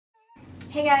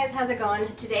Hey guys, how's it going?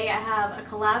 Today I have a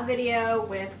collab video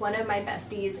with one of my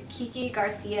besties, Kiki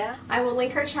Garcia. I will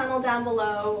link her channel down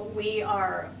below. We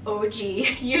are OG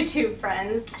YouTube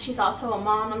friends. She's also a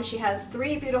mom. She has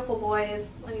 3 beautiful boys.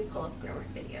 Let me pull up her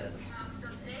videos. So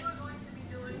today we're going to be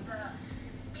doing the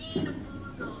Bean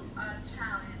Boozled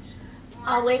challenge.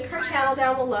 I'll link her channel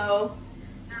down below.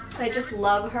 I just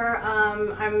love her.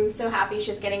 I'm so happy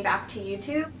she's getting back to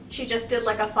YouTube. She just did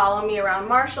like a follow me around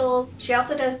Marshalls. She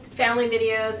also does family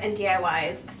videos and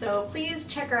DIYs. So please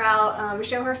check her out,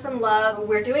 show her some love.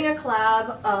 We're doing a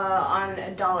collab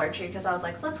on Dollar Tree because I was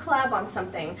like, let's collab on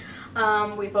something.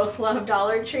 We both love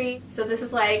Dollar Tree. So this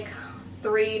is like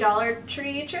 3 Dollar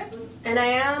Tree trips. And I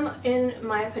am in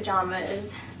my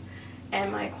pajamas and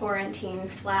my quarantine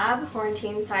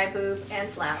side boob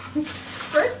and flab.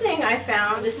 First thing I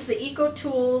found, this is the Eco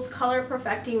Tools Color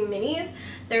Perfecting Minis.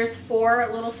 There's 4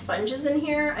 little sponges in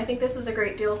here. I think this is a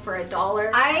great deal for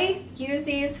 $1. I use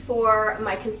these for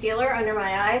my concealer under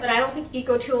my eye, but I don't think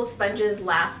Eco Tools sponges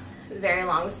last very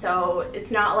long, so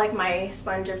it's not like my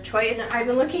sponge of choice. I've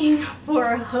been looking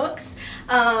for hooks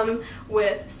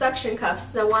with suction cups.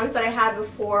 The ones that I had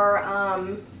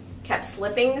before kept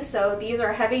slipping, so these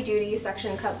are heavy duty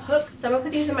suction cup hooks. So I'm gonna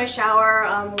put these in my shower,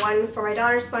 one for my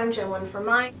daughter's sponge and one for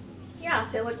mine. Yeah,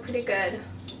 they look pretty good.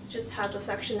 Just has a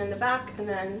section in the back and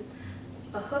then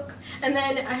a hook. And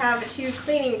then I have 2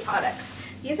 cleaning products.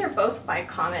 These are both by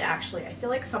Comet actually. I feel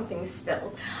like something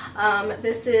spilled.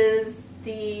 This is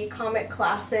the Comet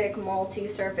Classic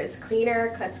Multi-Surface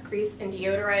Cleaner, cuts grease and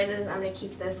deodorizes. I'm going to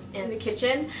keep this in the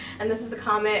kitchen. And this is a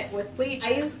Comet with bleach.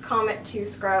 I use Comet to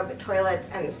scrub toilets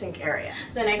and the sink area.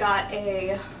 Then I got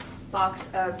a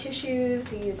box of tissues.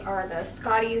 These are the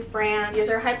Scotty's brand. These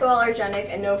are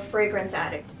hypoallergenic and no fragrance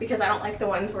added because I don't like the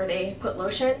ones where they put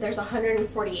lotion. There's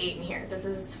 148 in here. This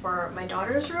is for my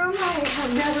daughter's room. I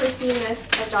have never seen this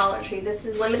at Dollar Tree. This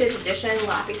is limited edition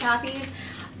Laffy Taffies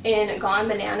in Gone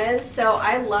Bananas. So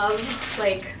I love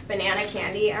like banana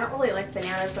candy. I don't really like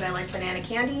bananas, but I like banana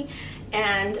candy.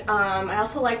 And I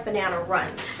also like banana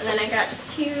runs. And then I got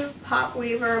 2 Pop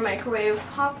Weaver microwave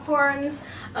popcorns.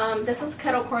 This is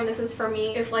kettle corn. This is for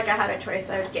me. If like I had a choice,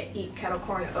 I would eat kettle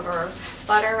corn over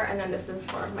butter. And then this is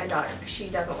for my daughter because she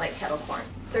doesn't like kettle corn.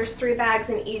 There's 3 bags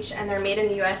in each and they're made in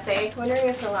the USA. I'm wondering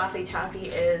if the Laffy Taffy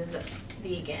is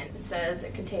vegan. It says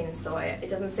it contains soy. It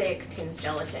doesn't say it contains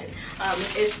gelatin.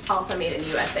 It's also made in the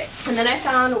USA. And then I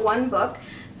found one book.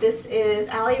 This is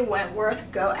Allie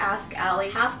Wentworth, Go Ask Allie,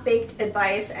 Half-Baked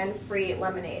Advice and Free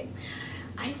Lemonade.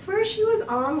 I swear she was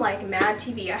on like Mad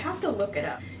TV. I have to look it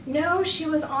up. No, she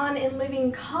was on In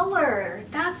Living Color.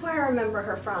 That's where I remember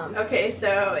her from. Okay,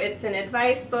 so it's an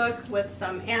advice book with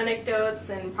some anecdotes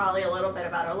and probably a little bit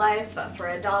about her life, but for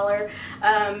 $1.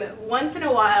 Once in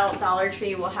a while, Dollar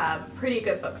Tree will have pretty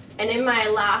good books. And in my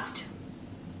last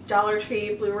Dollar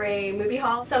Tree Blu-ray movie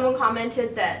haul, someone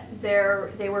commented that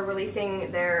they were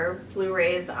releasing their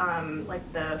Blu-rays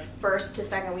like the 1st to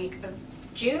 2nd week of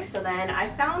June. So then I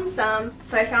found some.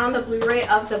 So I found the Blu-ray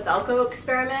of the Velcro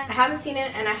Experiment. I haven't seen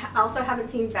it, and I also haven't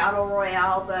seen Battle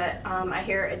Royale, but I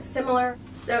hear it's similar.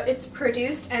 So it's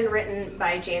produced and written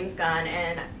by James Gunn,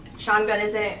 and Sean Gunn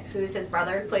is in it, who's his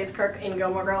brother, who plays Kirk in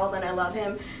Gilmore Girls, and I love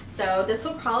him. So this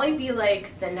will probably be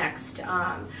like the next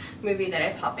movie that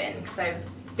I pop in because I've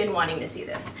been wanting to see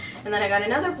this. And then I got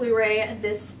another Blu-ray.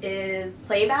 This is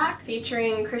Playback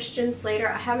featuring Christian Slater.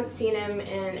 I haven't seen him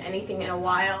in anything in a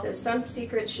while. It says Some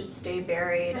Secrets Should Stay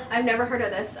Buried. I've never heard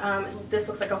of this. This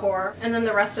looks like a horror. And then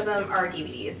the rest of them are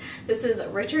DVDs. This is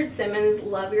Richard Simmons,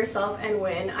 Love Yourself and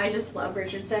Win. I just love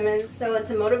Richard Simmons. So it's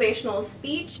a motivational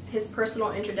speech, his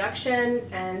personal introduction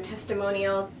and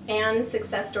testimonials, and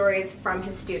success stories from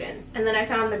his students. And then I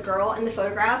found The Girl in the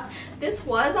Photographs. This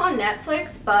was on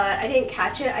Netflix, but I didn't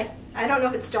catch it. I don't know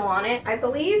if it's still on it. I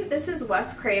believe this is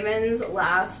Wes Craven's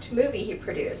last movie he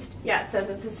produced. Yeah, it says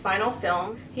it's his final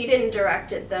film. He didn't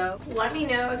direct it though. Let me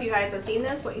know if you guys have seen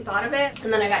this, what you thought of it.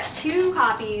 And then I got 2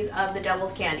 copies of The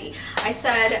Devil's Candy. I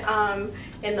said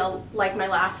in the my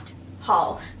last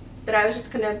haul that I was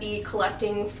just gonna be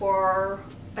collecting for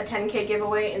a 10K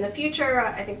giveaway in the future.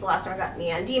 I think the last time I got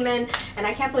Neon Demon, and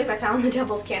I can't believe I found The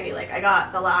Devil's Candy. Like, I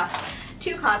got the last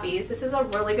 2 copies. This is a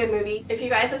really good movie. If you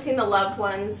guys have seen The Loved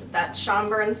Ones, that's Sean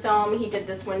Byrne's film. He did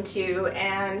this one too,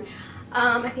 and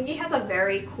I think he has a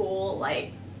very cool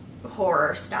like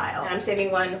horror style. And I'm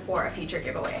saving one for a future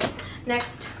giveaway.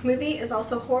 Next movie is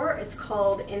also horror. It's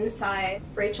called Inside.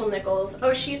 Rachel Nichols.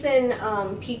 Oh, she's in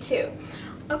P2.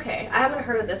 Okay, I haven't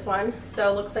heard of this one, so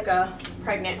it looks like a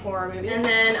pregnant horror movie. And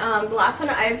then the last one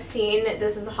I've seen,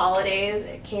 this is Holidays.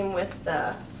 It came with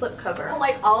the slipcover. I don't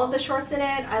like all of the shorts in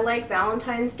it. I like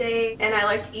Valentine's Day, and I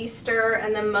liked Easter,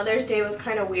 and then Mother's Day was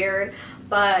kind of weird,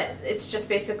 but it's just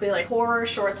basically like horror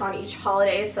shorts on each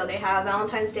holiday. So they have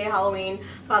Valentine's Day, Halloween,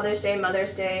 Father's Day,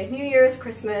 Mother's Day, New Year's,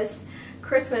 Christmas.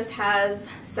 Christmas has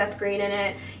Seth Green in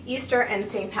it, Easter, and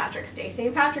St. Patrick's Day.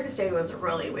 St. Patrick's Day was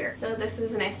really weird. So this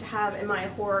is nice to have in my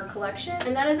horror collection.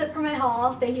 And that is it for my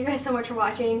haul. Thank you guys so much for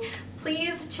watching.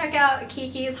 Please check out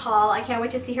Kiki's haul. I can't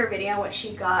wait to see her video on what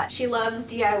she got. She loves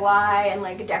DIY and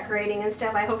like decorating and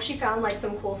stuff. I hope she found like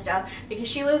some cool stuff because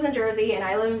she lives in Jersey and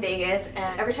I live in Vegas,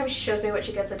 and every time she shows me what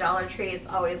she gets at Dollar Tree, it's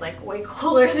always like way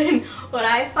cooler than what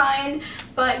I find.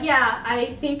 But yeah,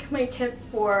 I think my tip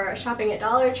for shopping at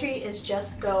Dollar Tree is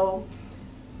just go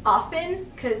often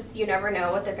because you never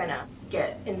know what they're gonna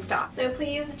get in stock. So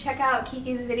please check out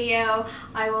Kiki's video.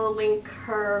 I will link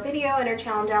her video and her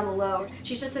channel down below.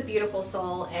 She's just a beautiful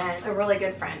soul and a really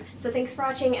good friend. So thanks for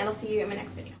watching, and I'll see you in my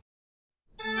next video.